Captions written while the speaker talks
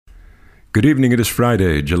Good evening. It is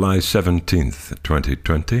Friday, July 17th,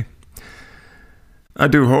 2020. I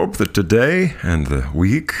do hope that today and the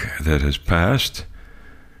week that has passed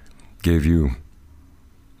gave you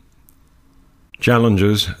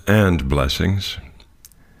challenges and blessings,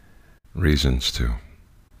 reasons to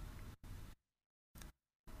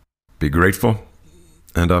be grateful,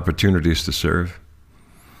 and opportunities to serve.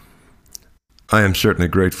 I am certainly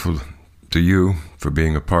grateful to you for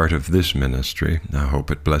being a part of this ministry. I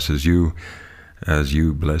hope it blesses you as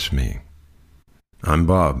you bless me. I'm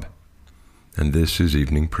Bob, and this is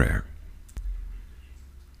Evening Prayer.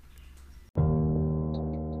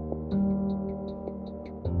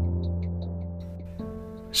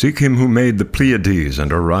 Seek him who made the Pleiades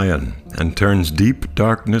and Orion, and turns deep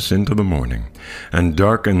darkness into the morning, and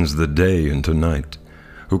darkens the day into night,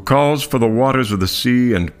 who calls for the waters of the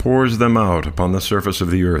sea and pours them out upon the surface of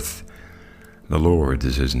the earth. The Lord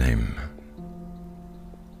is his name.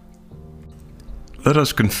 Let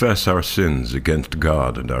us confess our sins against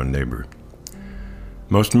God and our neighbor.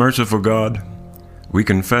 Most merciful God, we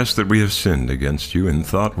confess that we have sinned against you in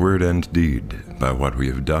thought, word, and deed, by what we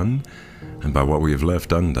have done and by what we have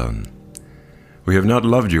left undone. We have not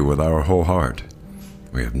loved you with our whole heart.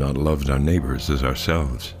 We have not loved our neighbors as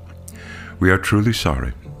ourselves. We are truly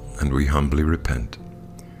sorry, and we humbly repent.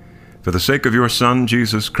 For the sake of your Son,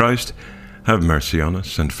 Jesus Christ, have mercy on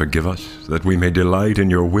us and forgive us, that we may delight in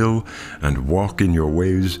your will and walk in your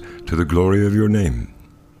ways to the glory of your name.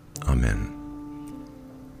 Amen.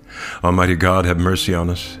 Almighty God, have mercy on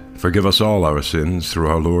us. Forgive us all our sins through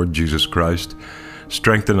our Lord Jesus Christ.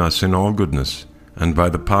 Strengthen us in all goodness, and by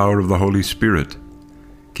the power of the Holy Spirit,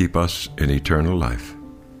 keep us in eternal life.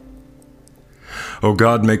 O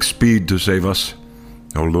God, make speed to save us.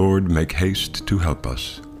 O Lord, make haste to help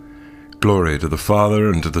us. Glory to the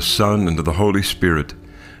Father, and to the Son, and to the Holy Spirit,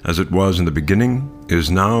 as it was in the beginning,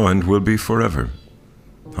 is now, and will be forever.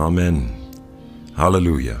 Amen.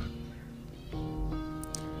 Hallelujah.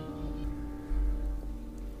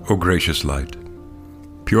 O gracious light,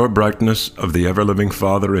 pure brightness of the ever-living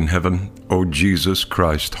Father in heaven, O Jesus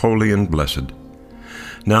Christ, holy and blessed,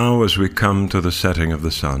 now as we come to the setting of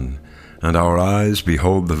the sun, and our eyes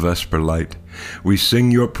behold the vesper light, we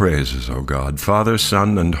sing your praises, O God, Father,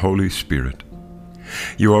 Son, and Holy Spirit.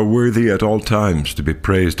 You are worthy at all times to be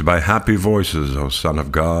praised by happy voices, O Son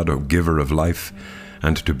of God, O Giver of life,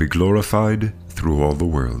 and to be glorified through all the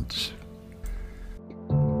worlds.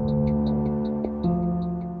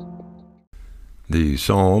 The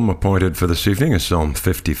psalm appointed for this evening is Psalm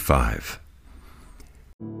 55.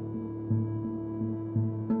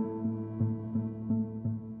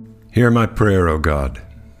 Hear my prayer, O God.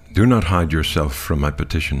 Do not hide yourself from my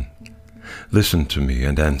petition. Listen to me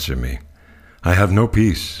and answer me. I have no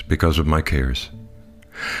peace because of my cares.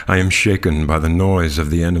 I am shaken by the noise of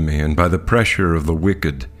the enemy and by the pressure of the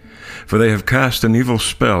wicked, for they have cast an evil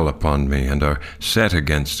spell upon me and are set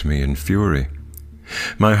against me in fury.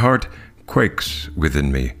 My heart quakes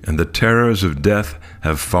within me, and the terrors of death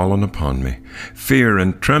have fallen upon me. Fear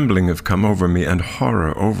and trembling have come over me, and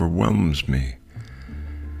horror overwhelms me.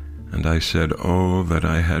 And I said, Oh, that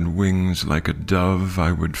I had wings like a dove,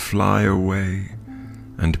 I would fly away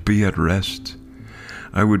and be at rest.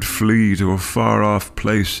 I would flee to a far-off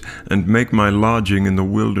place and make my lodging in the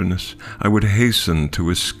wilderness. I would hasten to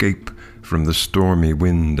escape from the stormy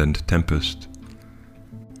wind and tempest.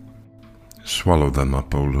 Swallow them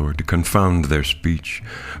up, O Lord, confound their speech,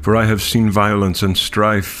 for I have seen violence and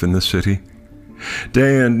strife in the city.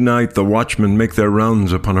 Day and night the watchmen make their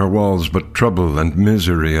rounds upon her walls, but trouble and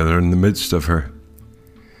misery are in the midst of her.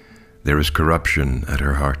 There is corruption at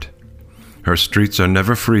her heart. Her streets are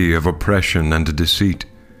never free of oppression and deceit.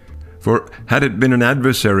 For had it been an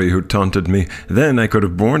adversary who taunted me, then I could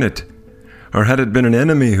have borne it. Or had it been an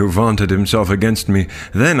enemy who vaunted himself against me,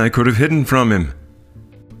 then I could have hidden from him.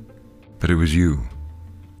 But it was you,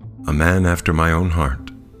 a man after my own heart,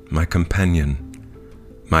 my companion,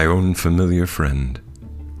 my own familiar friend.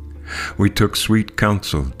 We took sweet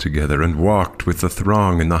counsel together and walked with the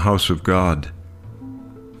throng in the house of God.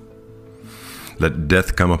 Let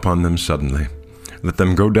death come upon them suddenly. Let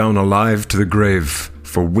them go down alive to the grave,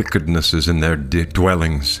 for wickedness is in their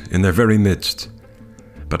dwellings, in their very midst.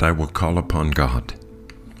 But I will call upon God,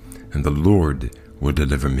 and the Lord will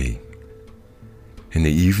deliver me. In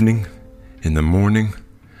the evening, in the morning,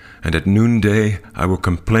 and at noonday I will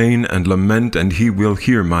complain and lament, and he will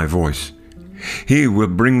hear my voice. He will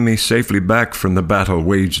bring me safely back from the battle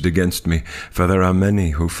waged against me, for there are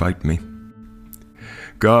many who fight me.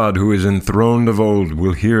 God, who is enthroned of old,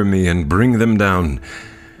 will hear me and bring them down.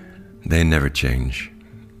 They never change.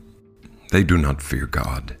 They do not fear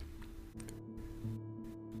God.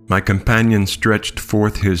 My companion stretched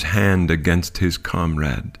forth his hand against his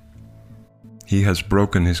comrade. He has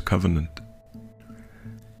broken his covenant.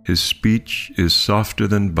 His speech is softer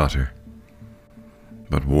than butter,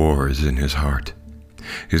 but war is in his heart.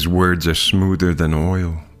 His words are smoother than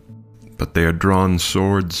oil, but they are drawn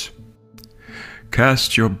swords.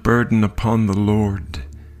 Cast your burden upon the Lord,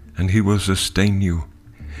 and he will sustain you.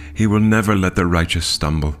 He will never let the righteous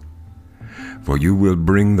stumble. For you will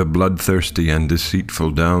bring the bloodthirsty and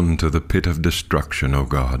deceitful down to the pit of destruction, O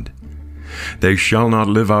God. They shall not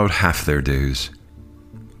live out half their days.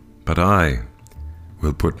 But I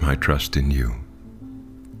will put my trust in you.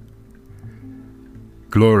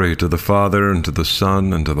 Glory to the Father, and to the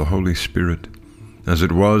Son, and to the Holy Spirit, as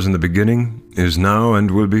it was in the beginning, is now,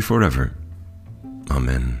 and will be forever.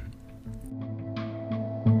 Amen.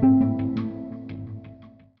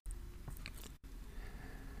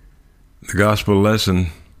 The Gospel lesson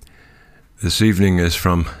this evening is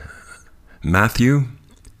from Matthew,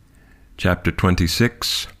 chapter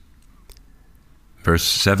 26, verse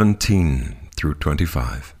 17 through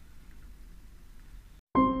 25.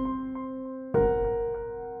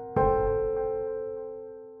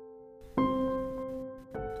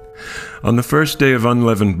 On the first day of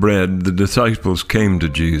unleavened bread, the disciples came to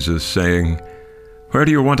Jesus, saying, "Where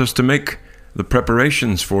do you want us to make the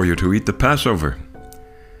preparations for you to eat the Passover?"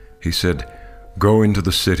 He said, "Go into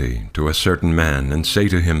the city to a certain man and say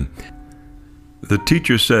to him, 'The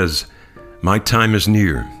teacher says, my time is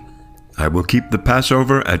near. I will keep the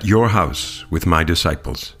Passover at your house with my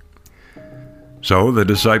disciples.'" So the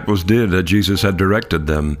disciples did as Jesus had directed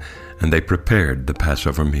them, and they prepared the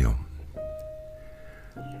Passover meal.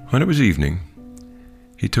 When it was evening,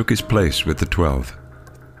 he took his place with the 12.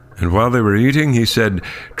 And while they were eating, he said,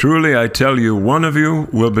 "Truly I tell you, one of you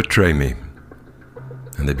will betray me."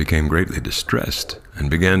 And they became greatly distressed, and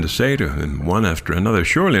began to say to him one after another,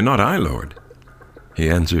 "Surely not I, Lord."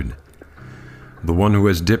 He answered, "The one who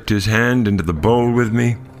has dipped his hand into the bowl with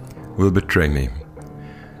me will betray me.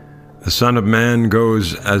 The Son of Man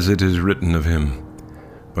goes as it is written of him,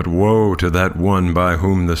 but woe to that one by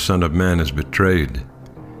whom the Son of Man is betrayed.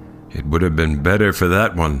 It would have been better for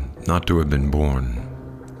that one not to have been born."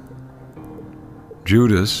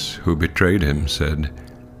 Judas, who betrayed him, said,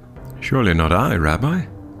 "Surely not I, Rabbi?"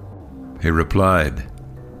 He replied,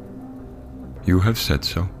 "You have said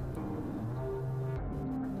so."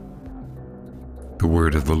 The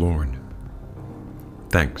word of the Lord.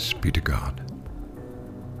 Thanks be to God.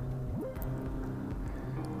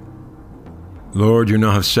 Lord, you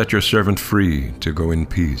now have set your servant free to go in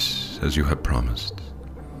peace, as you have promised.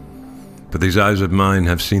 But these eyes of mine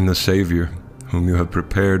have seen the Savior, whom you have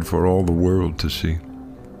prepared for all the world to see,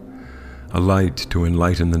 a light to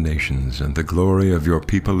enlighten the nations, and the glory of your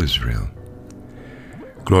people Israel.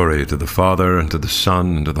 Glory to the Father, and to the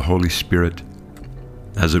Son, and to the Holy Spirit,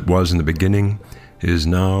 as it was in the beginning, is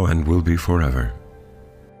now, and will be forever.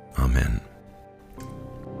 Amen.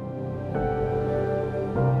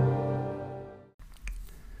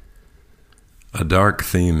 A dark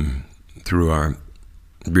theme through our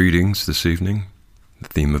readings this evening, the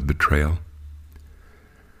theme of betrayal.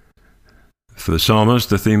 For the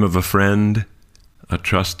psalmist, the theme of a friend, a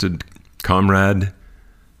trusted comrade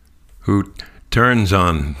who turns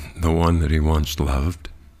on the one that he once loved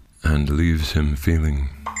and leaves him feeling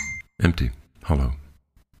empty, hollow,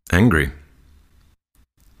 angry.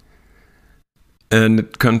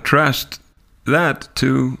 And contrast that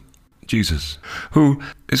to Jesus, who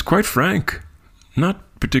is quite frank, not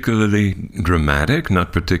particularly dramatic,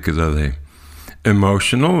 not particularly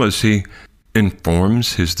emotional, as he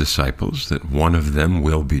informs his disciples that one of them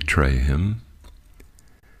will betray him.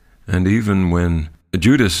 And even when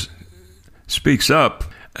Judas speaks up,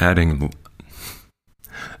 adding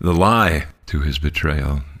the lie to his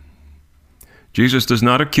betrayal, Jesus does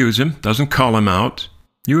not accuse him, doesn't call him out.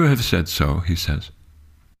 "You have said so," he says.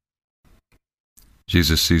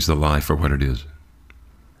 Jesus sees the lie for what it is.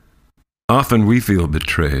 Often we feel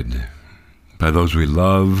betrayed by those we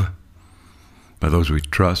love, by those we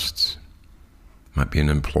trust. Might be an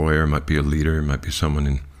employer, might be a leader, might be someone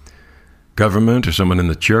in government or someone in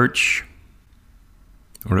the church,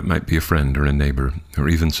 or it might be a friend or a neighbor, or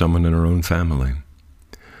even someone in our own family.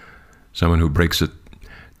 Someone who breaks a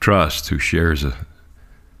trust, who shares a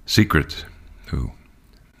secret, who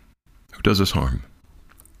does us harm.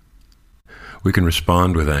 We can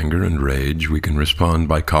respond with anger and rage. We can respond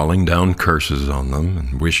by calling down curses on them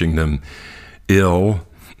and wishing them ill,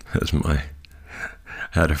 as I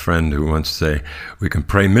had a friend who once say, we can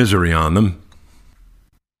pray misery on them,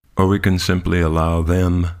 or we can simply allow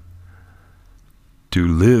them to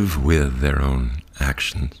live with their own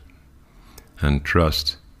actions and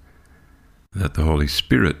trust that the Holy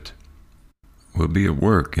Spirit will be at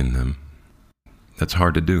work in them. That's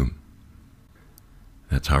hard to do.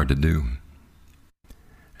 That's hard to do.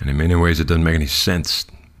 And in many ways it doesn't make any sense,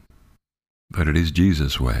 but it is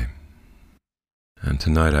Jesus' way. And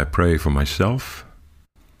tonight I pray for myself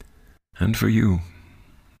and for you,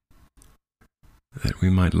 that we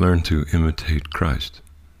might learn to imitate Christ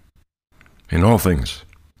in all things,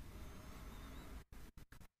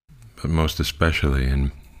 but most especially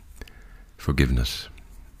in forgiveness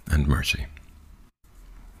and mercy.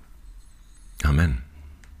 Amen.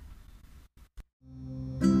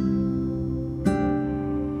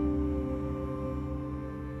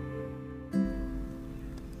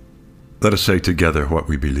 Let us say together what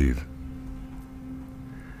we believe.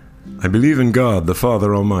 I believe in God, the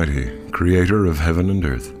Father Almighty, creator of heaven and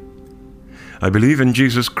earth. I believe in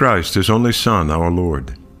Jesus Christ, his only Son, our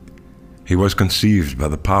Lord. He was conceived by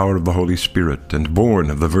the power of the Holy Spirit and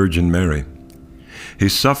born of the Virgin Mary. He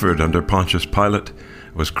suffered under Pontius Pilate,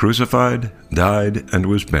 was crucified, died, and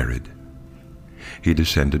was buried. He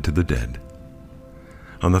descended to the dead.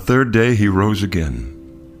 On the third day he rose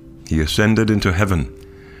again. He ascended into heaven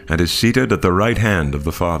and is seated at the right hand of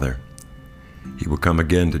the Father. He will come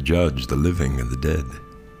again to judge the living and the dead.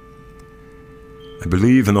 I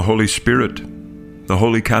believe in the Holy Spirit, the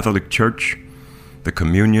Holy Catholic Church, the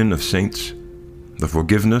communion of saints, the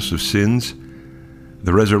forgiveness of sins,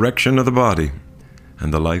 the resurrection of the body,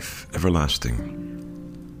 and the life everlasting.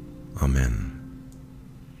 Amen.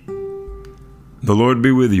 The Lord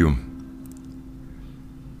be with you.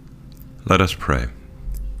 Let us pray.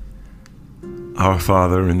 Our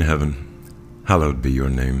Father in heaven, hallowed be your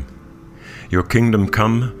name. Your kingdom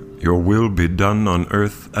come, your will be done on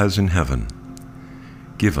earth as in heaven.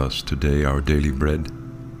 Give us today our daily bread.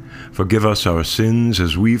 Forgive us our sins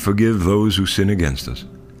as we forgive those who sin against us.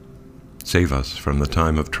 Save us from the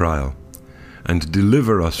time of trial, and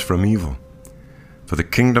deliver us from evil. For the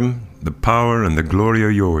kingdom, the power, and the glory are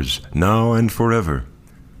yours, now and forever.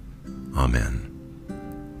 Amen.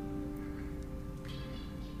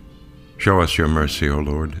 Show us your mercy, O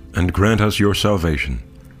Lord, and grant us your salvation.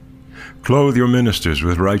 Clothe your ministers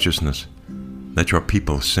with righteousness. Let your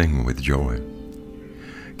people sing with joy.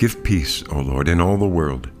 Give peace, O Lord, in all the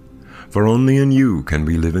world, for only in you can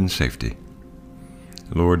we live in safety.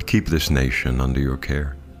 Lord, keep this nation under your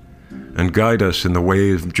care, and guide us in the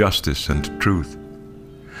way of justice and truth.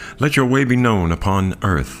 Let your way be known upon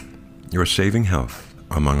earth, your saving health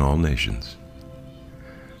among all nations.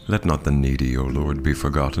 Let not the needy, O Lord, be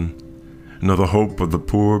forgotten, nor the hope of the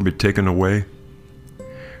poor be taken away.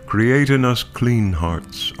 Create in us clean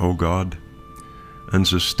hearts, O God, and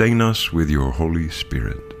sustain us with your Holy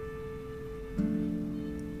Spirit.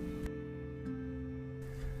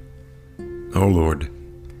 O Lord,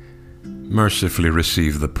 mercifully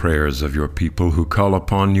receive the prayers of your people who call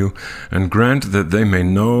upon you, and grant that they may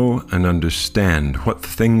know and understand what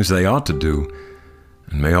things they ought to do,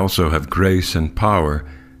 and may also have grace and power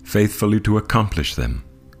faithfully to accomplish them.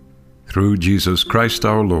 Through Jesus Christ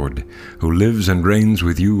our Lord, who lives and reigns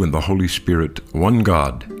with you in the Holy Spirit, one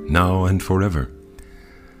God, now and forever.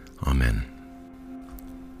 Amen.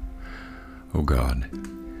 O God,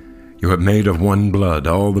 you have made of one blood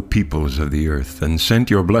all the peoples of the earth, and sent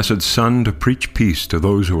your blessed Son to preach peace to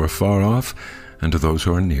those who are far off and to those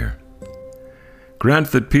who are near.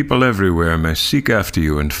 Grant that people everywhere may seek after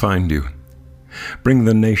you and find you. Bring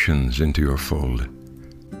the nations into your fold.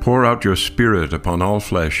 Pour out your Spirit upon all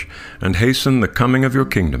flesh, and hasten the coming of your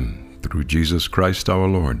kingdom, through Jesus Christ our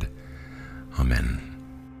Lord. Amen.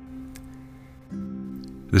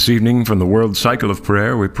 This evening, from the World Cycle of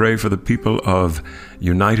Prayer, we pray for the people of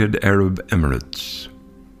United Arab Emirates.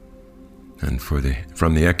 And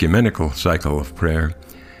from the Ecumenical Cycle of Prayer,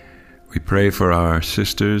 we pray for our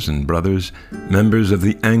sisters and brothers, members of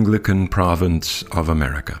the Anglican Province of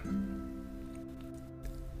America.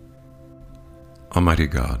 Almighty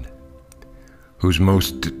God, whose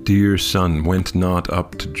most dear Son went not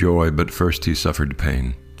up to joy, but first he suffered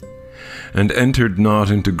pain, and entered not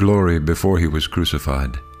into glory before he was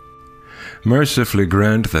crucified, mercifully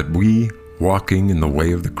grant that we, walking in the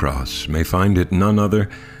way of the cross, may find it none other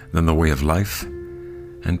than the way of life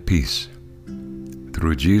and peace.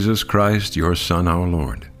 Through Jesus Christ, your Son, our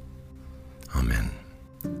Lord. Amen.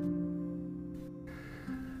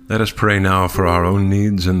 Let us pray now for our own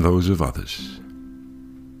needs and those of others.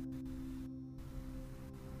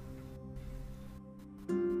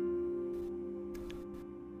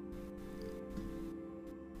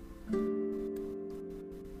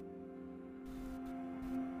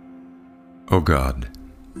 O God,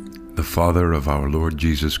 the Father of our Lord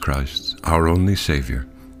Jesus Christ, our only Savior,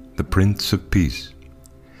 the Prince of Peace,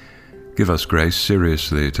 Give us grace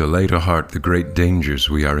seriously to lay to heart the great dangers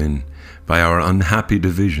we are in by our unhappy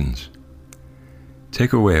divisions.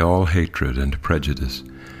 Take away all hatred and prejudice,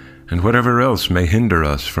 and whatever else may hinder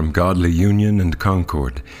us from godly union and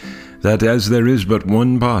concord, that as there is but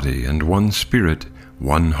one body and one Spirit,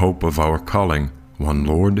 one hope of our calling, one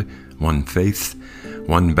Lord, one faith,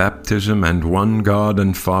 one baptism, and one God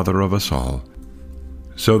and Father of us all,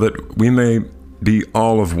 so that we may be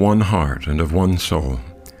all of one heart and of one soul,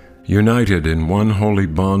 united in one holy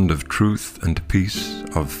bond of truth and peace,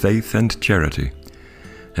 of faith and charity,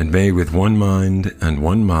 and may with one mind and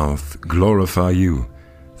one mouth glorify you,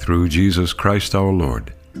 through Jesus Christ our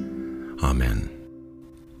Lord. Amen.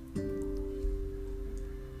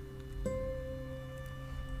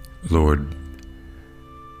 Lord,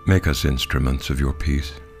 make us instruments of your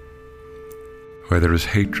peace. Where there is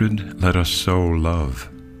hatred, let us sow love.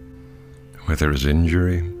 Where there is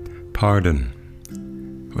injury, pardon.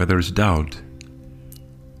 Where there is doubt,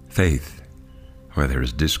 faith. Where there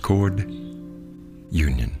is discord,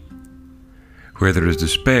 union. Where there is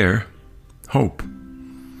despair, hope.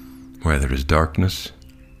 Where there is darkness,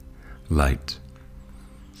 light.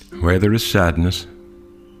 Where there is sadness,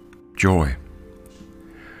 joy.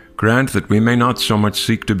 Grant that we may not so much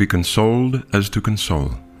seek to be consoled as to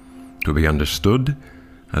console, to be understood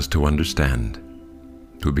as to understand,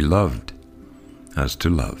 to be loved as to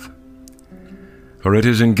love. For it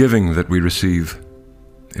is in giving that we receive,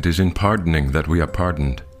 it is in pardoning that we are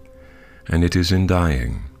pardoned, and it is in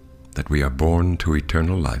dying that we are born to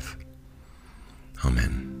eternal life.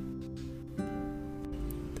 Amen.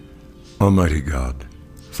 Almighty God,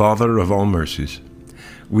 Father of all mercies,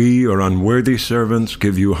 we, your unworthy servants,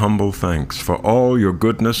 give you humble thanks for all your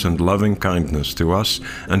goodness and loving kindness to us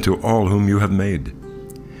and to all whom you have made.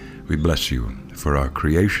 We bless you for our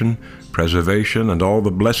creation, preservation, and all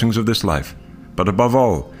the blessings of this life, but above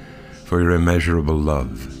all, for your immeasurable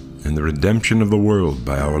love in the redemption of the world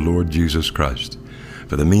by our Lord Jesus Christ,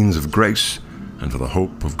 for the means of grace and for the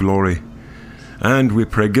hope of glory. And we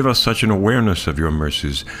pray, give us such an awareness of your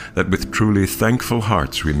mercies that with truly thankful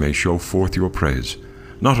hearts we may show forth your praise,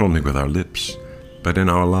 not only with our lips, but in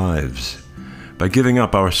our lives, by giving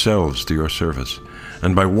up ourselves to your service,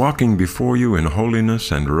 and by walking before you in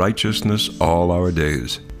holiness and righteousness all our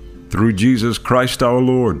days. Through Jesus Christ our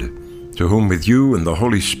Lord, to whom with you and the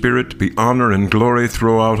Holy Spirit be honor and glory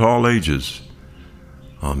throughout all ages.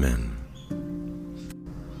 Amen.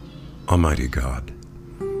 Almighty God,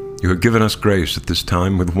 you have given us grace at this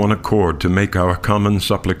time with one accord to make our common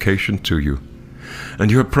supplication to you.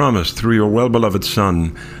 And you have promised through your well-beloved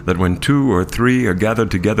Son that when 2 or 3 are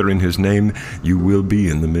gathered together in his name, you will be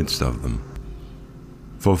in the midst of them.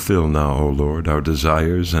 Fulfill now, O Lord, our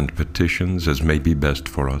desires and petitions as may be best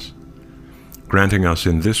for us, granting us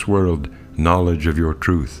in this world knowledge of your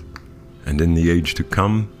truth, and in the age to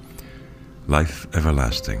come, life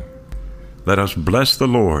everlasting. Let us bless the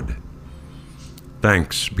Lord.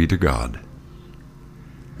 Thanks be to God.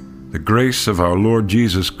 The grace of our Lord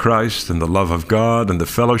Jesus Christ and the love of God and the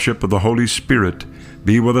fellowship of the Holy Spirit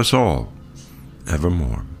be with us all,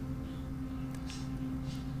 evermore.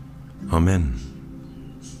 Amen.